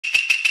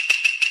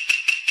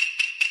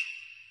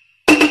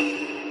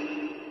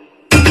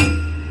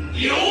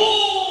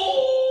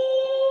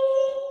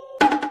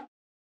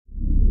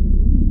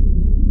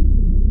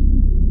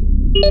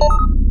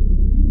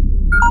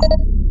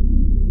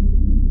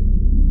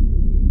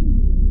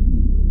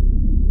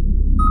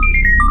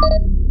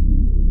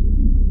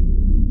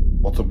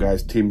up,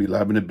 guys? Team Meat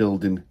Lab in the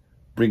building,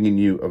 bringing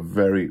you a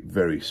very,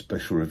 very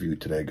special review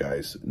today,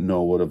 guys.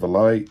 No word of a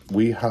lie.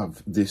 We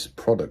have this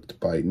product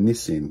by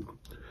Nissin.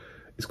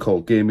 It's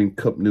called Gaming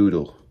Cup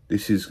Noodle.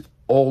 This is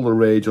all the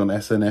rage on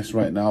SNS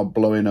right now,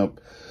 blowing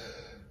up.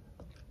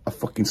 A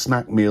fucking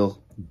snack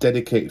meal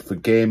dedicated for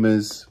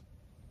gamers,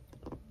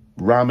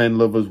 ramen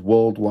lovers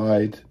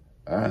worldwide.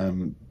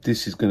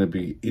 This is going to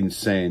be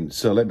insane.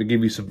 So let me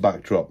give you some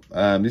backdrop.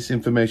 This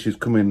information is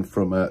coming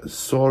from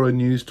Sora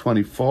News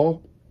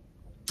 24.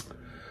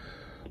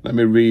 Let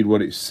me read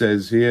what it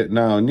says here.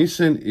 Now,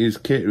 Nissin is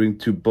catering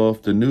to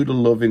both the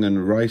noodle-loving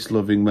and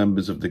rice-loving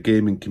members of the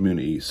gaming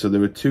community. So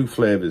there are two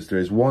flavors. There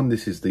is one,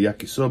 this is the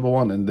Yakisoba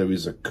one, and there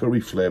is a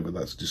curry flavor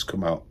that's just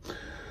come out.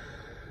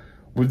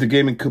 With the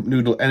Gaming Cup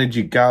Noodle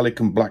Energy Garlic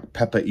and Black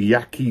Pepper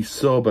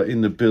Yakisoba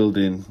in the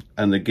building,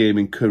 and the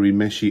Gaming Curry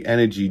Meshi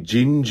Energy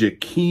Ginger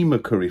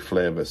Keema Curry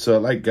flavor. So,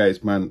 like,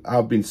 guys, man,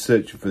 I've been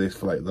searching for this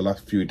for like the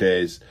last few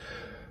days.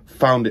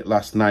 Found it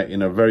last night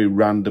in a very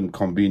random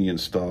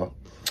convenience store.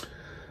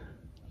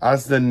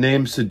 As the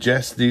name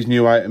suggests, these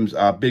new items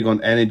are big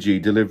on energy,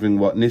 delivering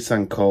what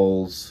Nissin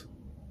calls...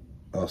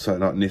 Oh, sorry,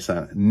 not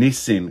Nissan.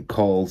 Nissin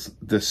calls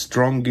the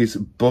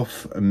strongest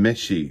buff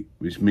meshi,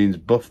 which means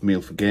buff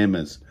meal for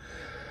gamers.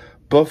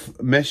 Buff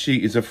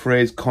meshi is a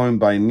phrase coined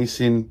by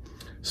Nissin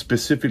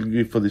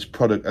specifically for this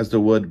product, as the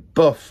word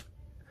buff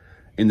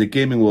in the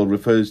gaming world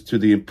refers to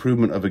the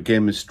improvement of a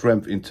gamer's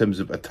strength in terms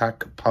of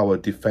attack, power,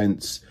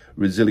 defense,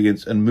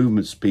 resilience, and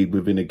movement speed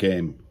within a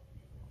game.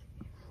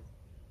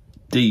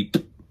 Deep.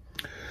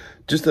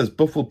 Just as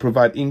buff will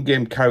provide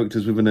in-game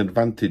characters with an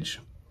advantage,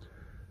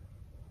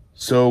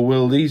 so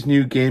will these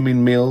new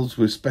gaming meals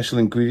with special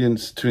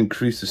ingredients to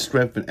increase the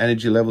strength and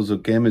energy levels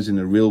of gamers in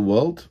the real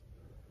world?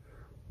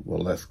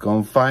 Well, let's go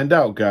and find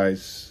out,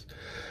 guys.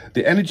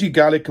 The Energy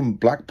Garlic and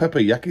Black Pepper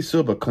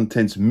Yakisoba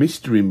contains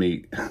mystery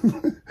meat,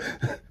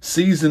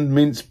 seasoned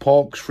minced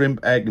pork,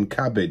 shrimp, egg, and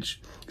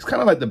cabbage. It's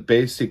kind of like the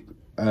basic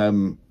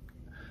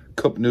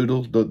cup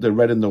noodle, the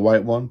red and the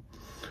white one.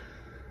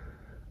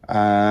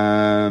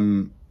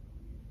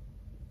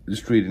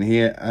 Just reading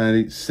here, and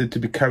it's said to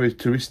be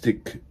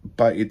characteristic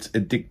by its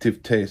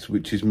addictive taste,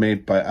 which is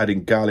made by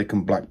adding garlic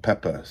and black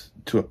pepper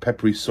to a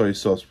peppery soy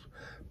sauce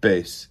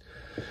base.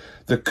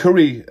 The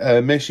curry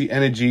Meshi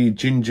Energy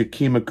Ginger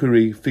Keema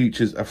Curry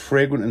features a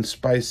fragrant and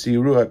spicy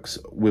ruux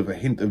with a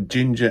hint of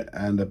ginger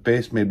and a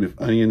base made with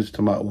onions,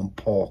 tomato, and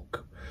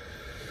pork.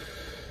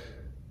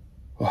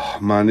 Oh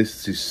man,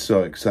 this is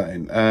so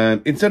exciting.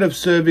 Instead of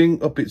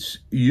serving up its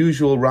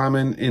usual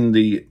ramen in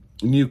the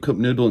new cup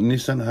noodle,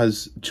 Nissin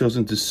has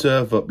chosen to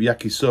serve up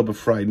yakisoba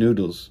fried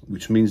noodles,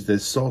 which means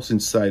there's sauce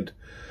inside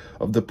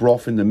of the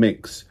broth in the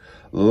mix.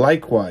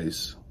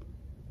 Likewise,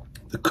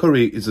 the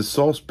curry is a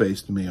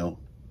sauce-based meal,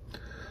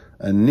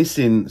 and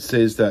Nissin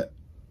says that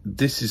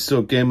this is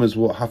so gamers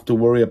won't have to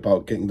worry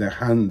about getting their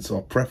hands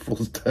or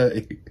peripherals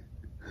dirty,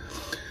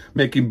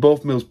 making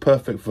both meals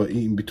perfect for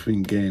eating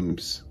between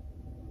games.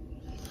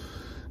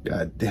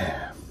 God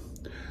damn.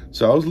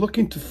 So I was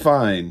looking to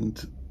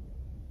find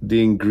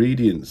the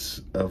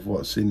ingredients of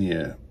what's in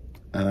here.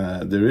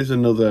 There is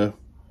another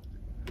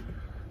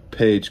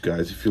page,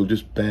 guys, if you'll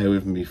just bear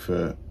with me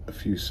for a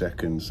few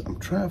seconds. I'm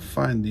trying to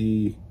find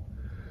the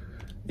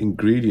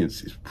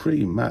ingredients. It's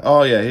pretty mad.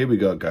 Oh yeah, here we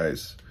go,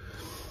 guys.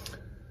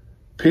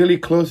 Purely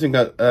closing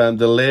at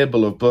the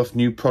label of both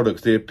new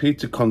products, they appear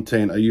to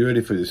contain, are you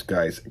ready for this,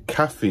 guys?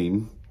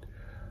 Caffeine,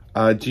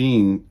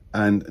 arginine,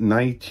 and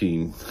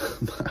niacin.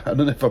 I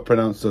don't know if I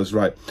pronounced those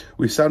right.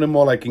 We sounded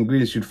more like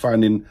ingredients you'd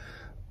find in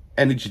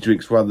energy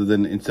drinks rather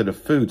than instead of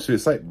food. So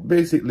it's like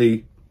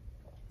basically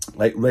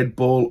like Red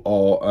Bull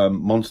or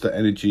Monster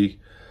Energy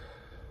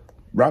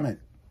ramen.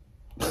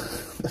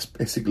 That's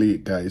basically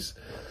it, guys.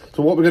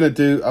 So what we're gonna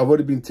do, I've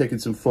already been taking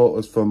some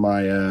photos for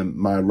my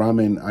my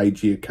ramen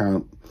IG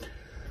account.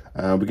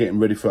 We're getting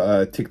ready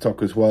for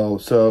TikTok as well.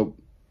 So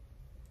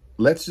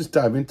let's just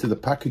dive into the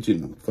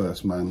packaging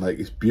first, man. Like,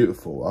 it's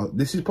beautiful.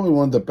 This is probably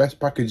one of the best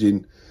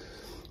packaging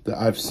that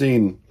I've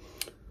seen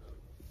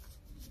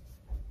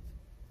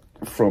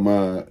from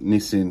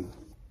Nissin.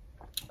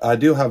 I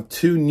do have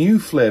two new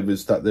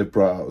flavors that they've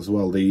brought out as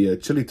well, the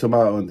chili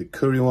tomato and the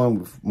curry one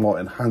with more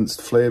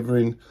enhanced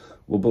flavoring.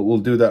 But we'll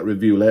do that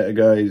review later,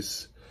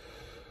 guys.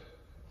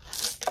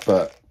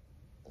 But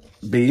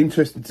be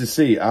interesting to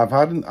see. I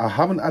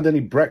haven't had any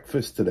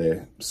breakfast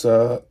today,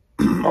 so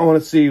I want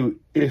to see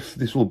if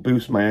this will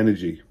boost my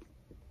energy.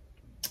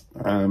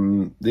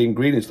 The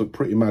ingredients look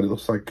pretty mad. It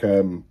looks like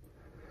a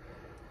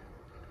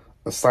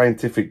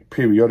scientific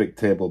periodic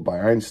table by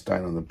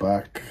Einstein on the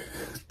back.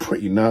 It's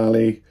pretty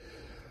gnarly.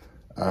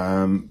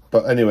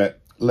 But anyway,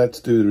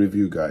 let's do the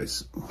review,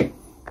 guys.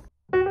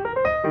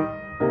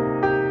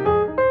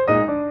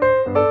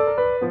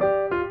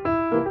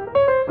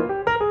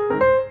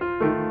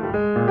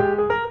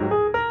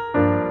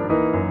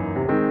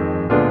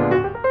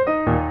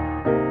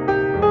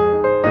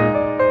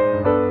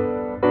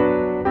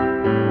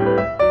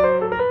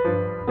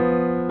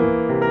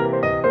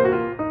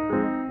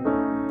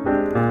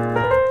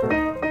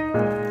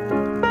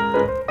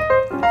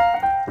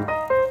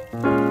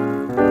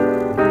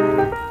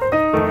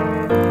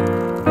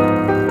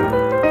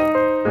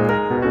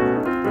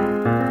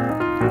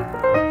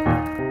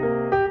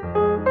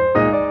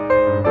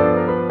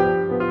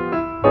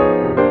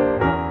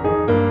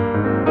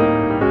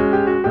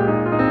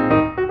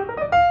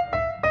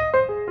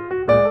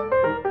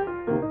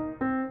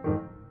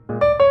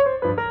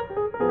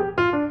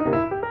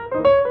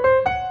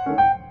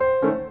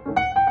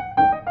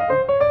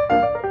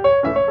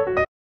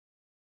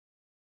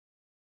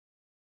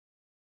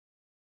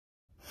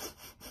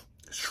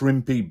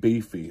 shrimpy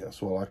beefy.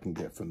 That's all I can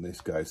get from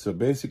this, guy. So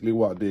basically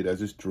what I did, I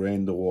just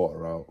drained the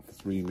water out for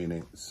 3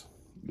 minutes,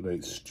 let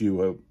it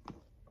stew out,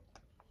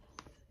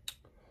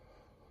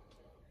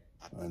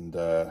 and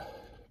look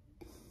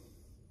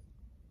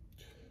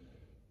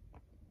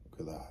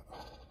at that.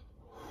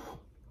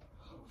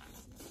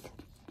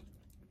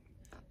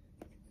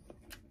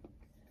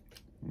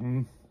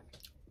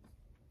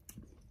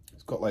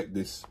 It's got like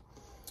this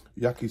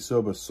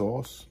yakisoba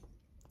sauce.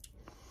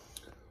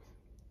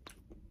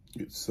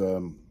 It's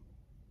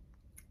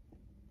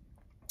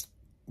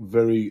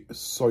very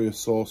soya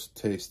sauce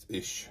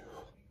taste-ish.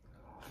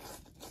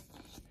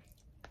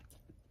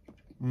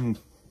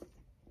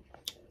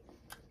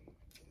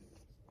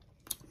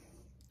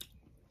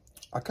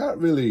 I can't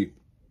really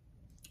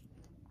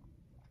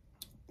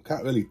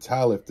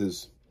tell if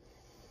there's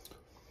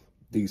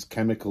these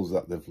chemicals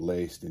that they've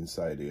laced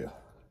inside here.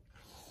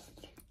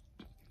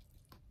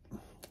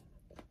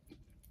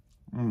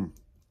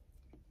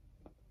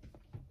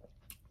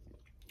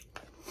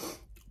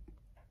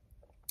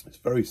 It's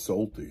very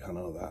salty, I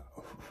know that.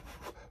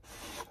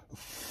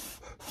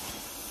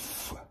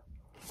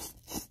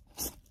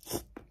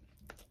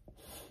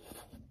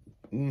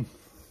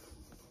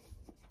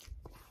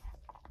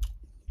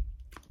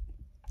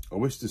 I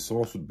wish the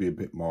sauce would be a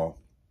bit more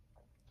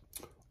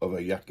of a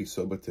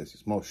yakisoba taste.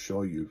 It's more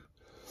shoyu,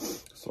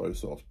 soy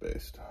sauce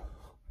based.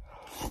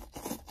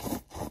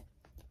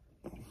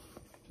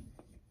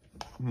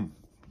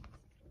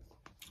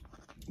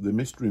 The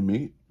mystery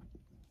meat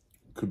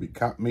could be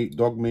cat meat,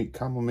 dog meat,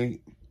 camel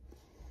meat.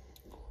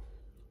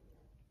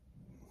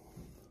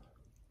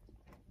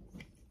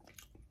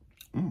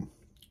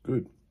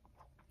 Good.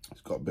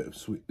 It's got a bit of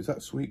sweet. Is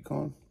that sweet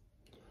corn?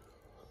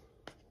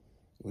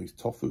 These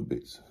tofu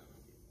bits.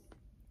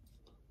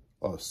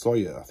 Oh,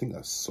 soya. I think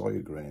that's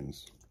soya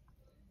grains.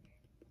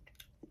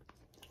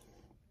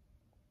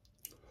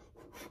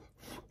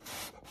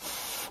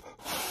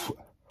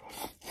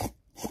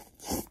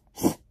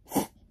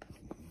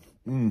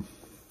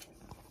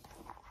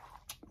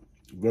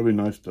 Very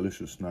nice,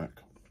 delicious snack.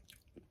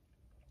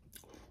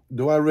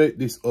 Do I rate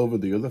this over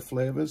the other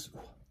flavors?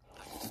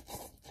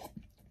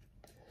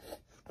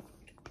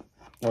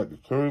 Like the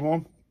curry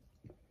one?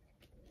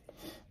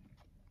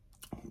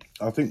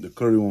 I think the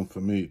curry one for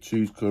me,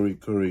 cheese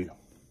curry,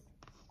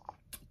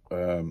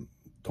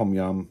 tom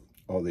yum,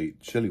 or the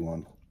chili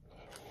one.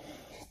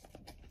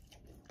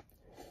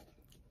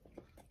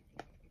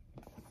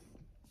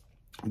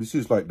 This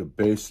is like the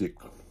basic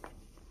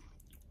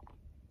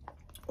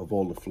of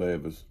all the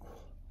flavors.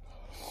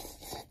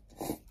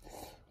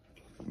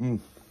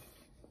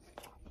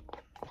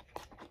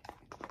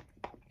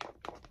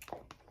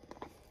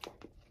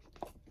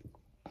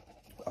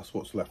 That's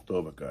what's left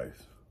over, guys.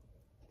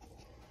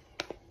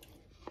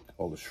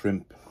 All the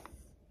shrimp,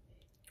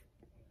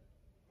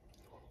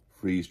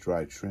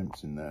 freeze-dried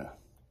shrimps in there.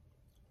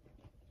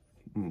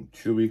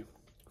 Chewy,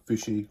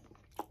 fishy,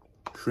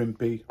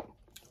 shrimpy,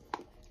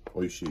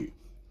 oishi.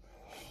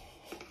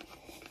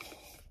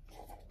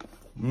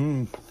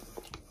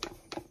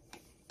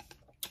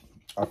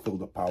 I feel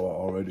the power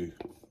already.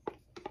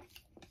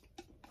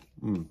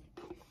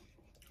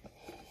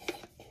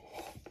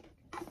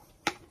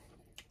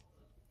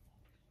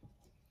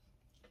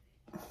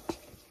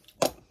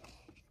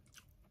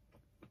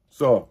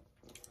 So,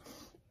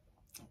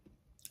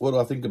 what do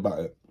I think about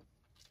it?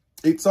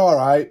 It's all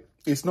right.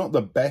 It's not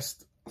the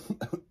best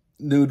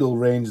noodle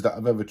range that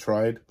I've ever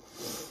tried.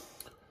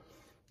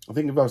 I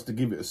think if I was to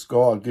give it a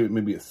score, I'd give it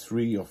maybe a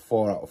 3 or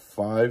 4 out of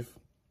 5.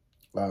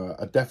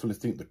 I definitely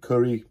think the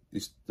curry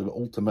is the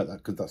ultimate,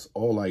 because that's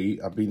all I eat.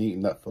 I've been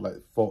eating that for like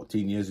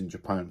 14 years in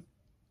Japan.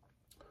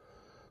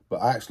 But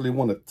I actually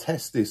want to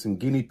test this and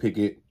guinea pig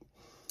it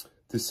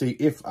to see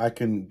if I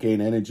can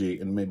gain energy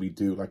and maybe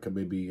do like a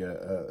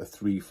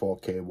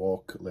 3-4K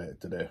walk later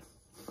today.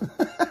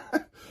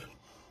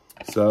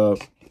 So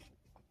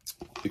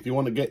if you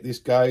want to get this,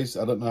 guys,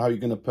 I don't know how you're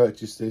going to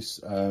purchase this,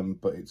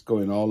 but it's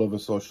going all over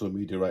social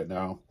media right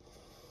now.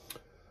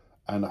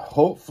 And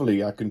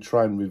hopefully I can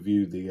try and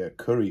review the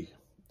curry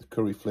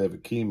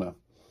flavored keema,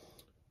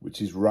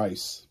 which is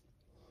rice,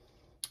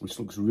 which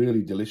looks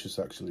really delicious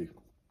actually.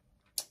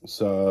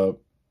 So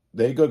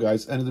there you go,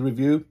 guys. End of the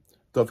review.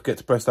 Don't forget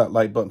to press that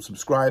like button,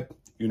 subscribe.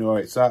 You know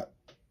where it's at.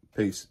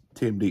 Peace.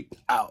 TMD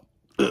out.